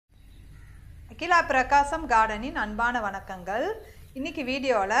அகிலா பிரகாசம் கார்டனின் அன்பான வணக்கங்கள். இன்னைக்கு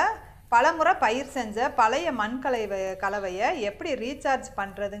வீடியோவில் பலமுறை பயிர் செஞ்ச பழைய மண் கலவையை எப்படி ரீசார்ஜ்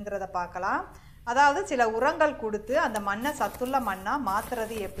பண்ணுறதுங்கிறத பார்க்கலாம். அதாவது சில உரங்கள் கொடுத்து அந்த மண்ணை சத்துள்ள மண்ணாக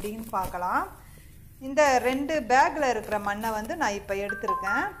மாற்றுறது எப்படின்னு பார்க்கலாம். இந்த 2 பேக்கில் இருக்கிற மண்ணை நான் இப்போ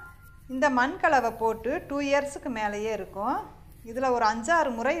எடுத்திருக்கேன். இந்த மண் கலவை போட்டு 2 இயர்ஸுக்கு மேலேயே இருக்கும். இதில் ஒரு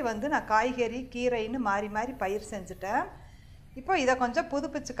 5-6 முறை நான் காய்கறி கீரைன்னு மாறி மாறி பயிர் செஞ்சுட்டேன். இப்போ இதை கொஞ்சம்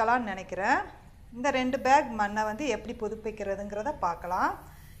புதுப்பிச்சுக்கலான்னு நினைக்கிறேன். இந்த 2 பேக் மண்ணை எப்படி புதுப்பிக்கிறதுங்கிறத பார்க்கலாம்.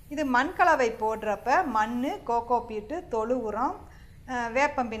 இது மண் கலவை போடுறப்ப மண், கோகோ பீட்டு, தொழு உரம்,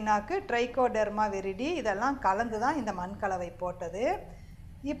 வேப்பம் பிண்ணாக்கு, ட்ரைகோடெர்மா விரிடி இதெல்லாம் கலந்து தான் இந்த மண் கலவை போட்டது.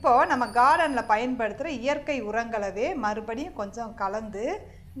 இப்போது நம்ம கார்டனில் பயன்படுத்துகிற இயற்கை உரங்களவே மறுபடியும் கொஞ்சம் கலந்து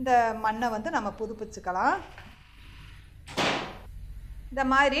இந்த மண்ணை நம்ம புதுப்பிச்சுக்கலாம். இந்த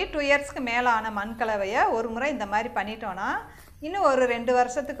மாதிரி 2 இயர்ஸ்க்கு மேலான மண் கலவையை ஒரு முறை இந்த மாதிரி பண்ணிட்டோன்னா இன்னும் ஒரு 2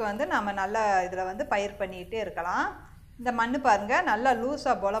 வருஷத்துக்கு நம்ம நல்ல இதில் பயிர் பண்ணிகிட்டே இருக்கலாம். இந்த மண் பாருங்கள் நல்லா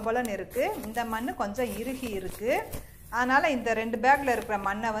லூஸாக பொலன்னு இருக்குது. இந்த மண் கொஞ்சம் இறுகி இருக்குது. அதனால் இந்த 2 பேக்கில் இருக்கிற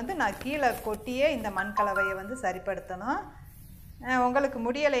மண்ணை நான் கீழே கொட்டியே இந்த மண் கலவையை சரிப்படுத்தணும். உங்களுக்கு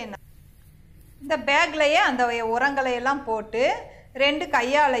முடியலைன்னா இந்த பேக்லேயே அந்த உரங்களையெல்லாம் போட்டு 2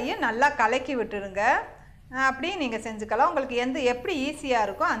 கையாலையும் நல்லா கலக்கி விட்டுருங்க. அப்படியும் நீங்கள் செஞ்சுக்கலாம். உங்களுக்கு எப்படி ஈஸியாக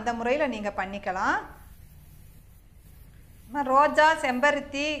இருக்கோ அந்த முறையில் நீங்கள் பண்ணிக்கலாம். ரோஜா,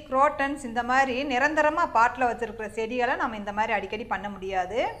 செம்பருத்தி, குரோட்டன்ஸ் இந்த மாதிரி நிரந்தரமாக பாட்டில் வச்சுருக்கிற செடிகளை நம்ம இந்த மாதிரி அடிக்கடி பண்ண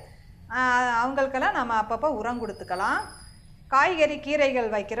முடியாது. அவங்களுக்கெல்லாம் நம்ம அப்பப்போ உரம் கொடுத்துக்கலாம். காய்கறி கீரைகள்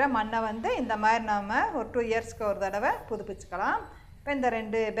வைக்கிற மண்ணை இந்த மாதிரி நம்ம ஒரு 2 இயர்ஸ்க்கு ஒரு தடவை புதுப்பிச்சுக்கலாம். இப்போ இந்த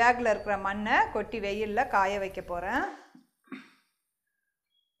 2 பேக்கில் இருக்கிற மண்ணை கொட்டி வெயிலில் காய வைக்க போகிறேன்.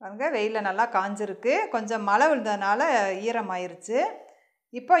 பாருங்க வெயிலில் நல்லா காஞ்சிருக்கு. கொஞ்சம் மழை விழுந்ததுனால ஈரமாயிருச்சு.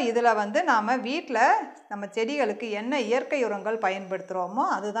 இப்போ இதில் நாம் வீட்டில் நம்ம செடிகளுக்கு என்ன இயற்கை உரங்கள் பயன்படுத்துகிறோமோ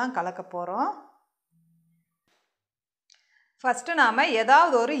அதுதான் கலக்க போகிறோம். ஃபஸ்ட்டு நாம்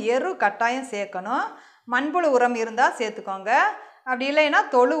ஏதாவது ஒரு எரு கட்டாயம் சேர்க்கணும். மண்புழு உரம் இருந்தால் சேர்த்துக்கோங்க. அப்படி இல்லைன்னா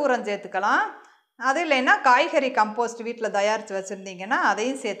தொழு உரம் சேர்த்துக்கலாம். அது இல்லைன்னா காய்கறி கம்போஸ்ட் வீட்டில் தயாரித்து வச்சுருந்தீங்கன்னா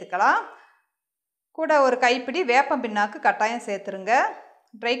அதையும் சேர்த்துக்கலாம். கூட ஒரு கைப்பிடி வேப்பம் பிண்ணாக்கு கட்டாயம் சேர்த்துருங்க.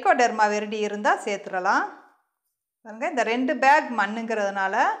 ட்ரைகோடெர்மா விரிடி இருந்தால் சேர்த்துடலாம். பாருங்க இந்த 2 பேக்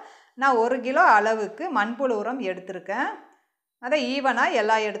மண்ணுங்கிறதுனால நான் 1 கிலோ அளவுக்கு மண்புழு உரம் எடுத்திருக்கேன். அதை ஈவனாக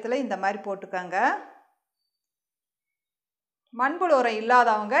எல்லா இடத்துலையும் இந்த மாதிரி போட்டுக்கோங்க. மண்புழு உரம்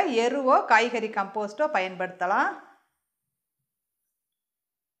இல்லாதவங்க எருவோ காய்கறி கம்போஸ்ட்டோ பயன்படுத்தலாம்.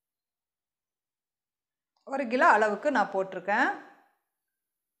 1 கிலோ அளவுக்கு நான் போட்டிருக்கேன்.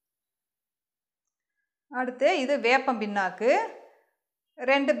 அடுத்து இது வேப்பம் பிண்ணாக்கு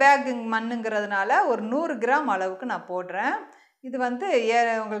 2 பேக் மண்ணுங்கிறதுனால ஒரு 100 கிராம் அளவுக்கு நான் போடுறேன். இது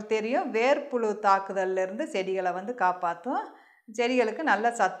உங்களுக்கு தெரியும் வேர்ப்புழு தாக்குதல்லேருந்து செடிகளை காப்பாற்றும். செடிகளுக்கு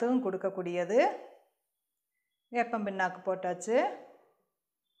நல்ல சத்தும் கொடுக்கக்கூடியது. வேப்பம் பிண்ணாக்கு போட்டாச்சு.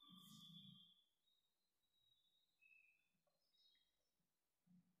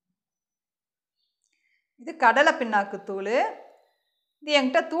 இது கடலை பிண்ணாக்கு தூள். இது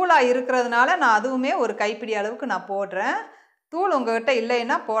என்கிட்ட தூளாக இருக்கிறதுனால நான் அதுவுமே ஒரு கைப்பிடி அளவுக்கு நான் போடுறேன். தூள் உங்கள்கிட்ட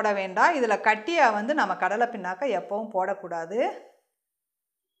இல்லைன்னா போட வேண்டாம். இதில் கட்டியாக நம்ம கடலை பிண்ணாக்கை எப்பவும் போடக்கூடாது.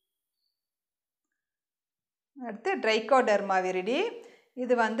 அடுத்து ட்ரைகோடெர்மா விரிடி.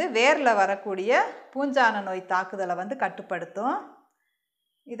 இது வேரில் வரக்கூடிய பூஞ்சான நோய் தாக்குதலை கட்டுப்படுத்தும்.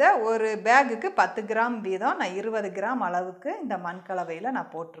 இதை ஒரு பேக்குக்கு 10 கிராம் வீதம் நான் 20 கிராம் அளவுக்கு இந்த மண் கலவையில்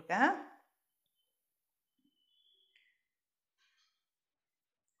நான் போட்டிருக்கேன்.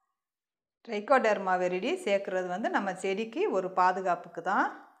 ட்ரைகோடெர்மா விரிடி சேர்க்குறது நம்ம செடிக்கு ஒரு பாதுகாப்புக்கு தான்.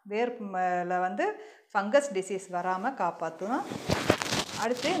 வேர்ல ஃபங்கஸ் டிசீஸ் வராமல் காப்பாற்றும்.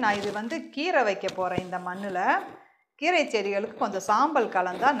 அடுத்து நான் இது கீரை வைக்க போகிறேன். இந்த மண்ணில் கீரை செடிகளுக்கு கொஞ்சம் சாம்பல்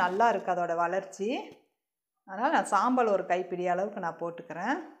கலந்தால் நல்லா இருக்குது அதோட வளர்ச்சி. அதனால் நான் சாம்பல் ஒரு கைப்பிடி அளவுக்கு நான்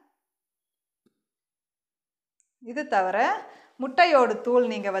போட்டுக்கிறேன். இது தவிர முட்டையோடு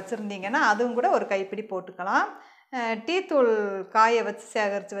தூள் நீங்கள் வச்சுருந்தீங்கன்னா அதுவும் கூட ஒரு கைப்பிடி போட்டுக்கலாம். டீ தூள் காய வச்சு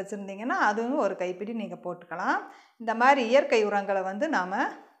சேகரித்து வச்சுருந்தீங்கன்னா அதுவும் ஒரு கைப்பிடி நீங்கள் போட்டுக்கலாம். இந்த மாதிரி இயற்கை உரங்களை நாம்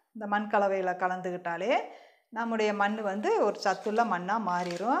இந்த மண் கலவையில் கலந்துக்கிட்டாலே நம்முடைய மண் ஒரு சத்துள்ள மண்ணாக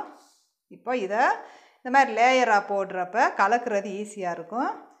மாறிடும். இப்போ இதை இந்த மாதிரி லேயராக போடுறப்ப கலக்கிறது ஈஸியாக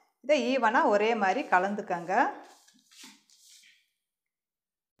இருக்கும். இதை ஈவனாக ஒரே மாதிரி கலந்துக்கங்க.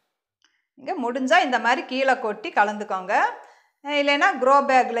 இங்கே முடிஞ்சால் இந்த மாதிரி கீழே கொட்டி கலந்துக்கோங்க. இல்லைன்னா க்ரோ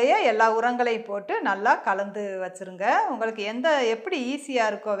பேக்லேயே எல்லா உரங்களையும் போட்டு நல்லா கலந்து வச்சுருங்க. உங்களுக்கு எப்படி ஈஸியாக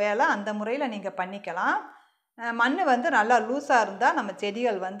இருக்கோ வேலை அந்த முறையில் நீங்கள் பண்ணிக்கலாம். மண் நல்லா லூஸாக இருந்தால் நம்ம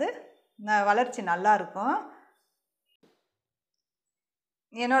செடிகள் வளர்ச்சி நல்லா இருக்கும்.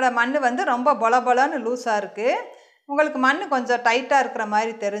 என்னோடய மண் ரொம்ப பொலன்னு லூஸாக இருக்குது. உங்களுக்கு மண் கொஞ்சம் டைட்டாக இருக்கிற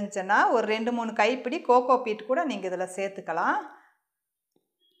மாதிரி தெரிஞ்சுன்னா ஒரு 2-3 கைப்பிடி கோகோ பீட் கூட நீங்கள் இதில் சேர்த்துக்கலாம்.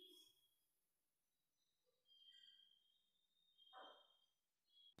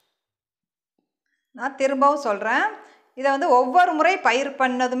 நான் திரும்பவும் சொல்கிறேன், இதை வந்து ஒவ்வொரு முறை பயிர்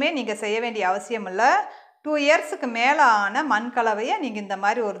பண்ணதுமே நீங்கள் செய்ய வேண்டிய அவசியம் இல்லை. 2 இயர்ஸுக்கு மேலே ஆன மண் கலவையை நீங்கள் இந்த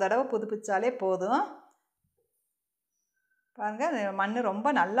மாதிரி ஒரு தடவை புதுப்பிச்சாலே போதும். பாருங்கள், மண் ரொம்ப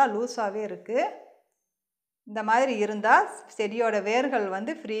நல்லா லூஸாகவே இருக்குது. இந்த மாதிரி இருந்தால் செடியோட வேர்கள்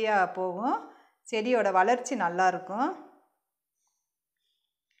வந்து ஃப்ரீயாக போகும், செடியோட வளர்ச்சி நல்லாயிருக்கும்.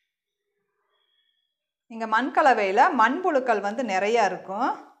 இங்கே மண் கலவையில் மண்புழுக்கள் வந்து நிறையா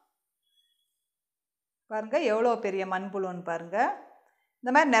இருக்கும். பாருங்கள் எவ்வளோ பெரிய மண்புழுன்னு பாருங்கள்.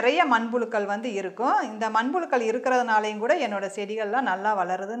 இந்த மாதிரி நிறைய மண்புழுக்கள் வந்து இருக்கும். இந்த மண்புழுக்கள் இருக்கிறதுனாலையும் கூட என்னோடய செடிகள்லாம் நல்லா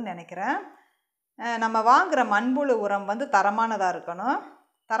வளருதுன்னு நினைக்கிறேன். நம்ம வாங்குகிற மண்புழு உரம் வந்து தரமானதாக இருக்கணும்.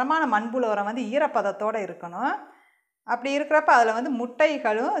 தரமான மண்புழு உரம் வந்து ஈரப்பதத்தோடு இருக்கணும். அப்படி இருக்கிறப்ப அதில் வந்து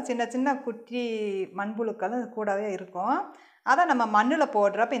முட்டைகளும் சின்ன சின்ன குட்டி மண்புழுக்களும் கூடவே இருக்கும். அதை நம்ம மண்ணில்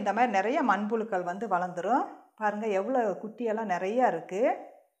போடுறப்ப இந்த மாதிரி நிறைய மண்புழுக்கள் வந்து வளர்ந்துடும். பாருங்கள் எவ்வளோ குட்டியெல்லாம் நிறையா இருக்குது.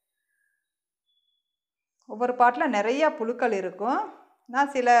 ஒவ்வொரு பாட்டில் நிறையா புழுக்கள் இருக்கும்.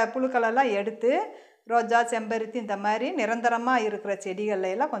 நான் சில புழுக்களெல்லாம் எடுத்து ரோஜா, செம்பருத்தி இந்த மாதிரி நிரந்தரமாக இருக்கிற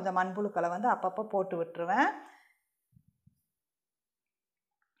செடிகள்லாம் கொஞ்சம் மண்புழுக்களை வந்து அப்பப்போ போட்டு விட்டுருவேன்.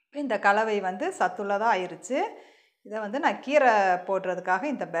 இந்த கலவை வந்து சத்துள்ளதாக ஆயிடுச்சு. இதை வந்து நான் கீரை போடுறதுக்காக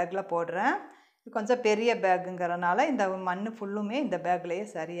இந்த பேக்கில் போடுறேன். இது கொஞ்சம் பெரிய பேக்குங்கிறனால இந்த மண் ஃபுல்லுமே இந்த பேக்லேயே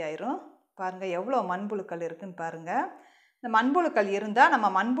சரியாயிரும். பாருங்கள் எவ்வளோ மண்புழுக்கள் இருக்குதுன்னு பாருங்கள். இந்த மண்புழுக்கள் இருந்தால் நம்ம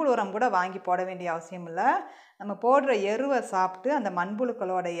மண்புழு உரம் கூட வாங்கி போட வேண்டிய அவசியம் இல்லை. நம்ம போடுற எருவை சாப்பிட்டு அந்த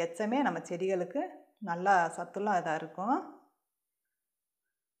மண்புழுக்களோட எச்சமே நம்ம செடிகளுக்கு நல்லா சத்துள்ள இதாக இருக்கும்.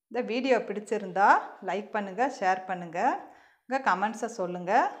 இந்த வீடியோ பிடிச்சிருந்தா லைக் பண்ணுங்கள், ஷேர் பண்ணுங்கள், உங்கள் கமெண்ட்ஸை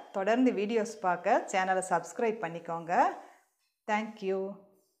சொல்லுங்கள். தொடர்ந்து வீடியோஸ் பார்க்க சேனலை சப்ஸ்கிரைப் பண்ணிக்கோங்க. தேங்க்யூ.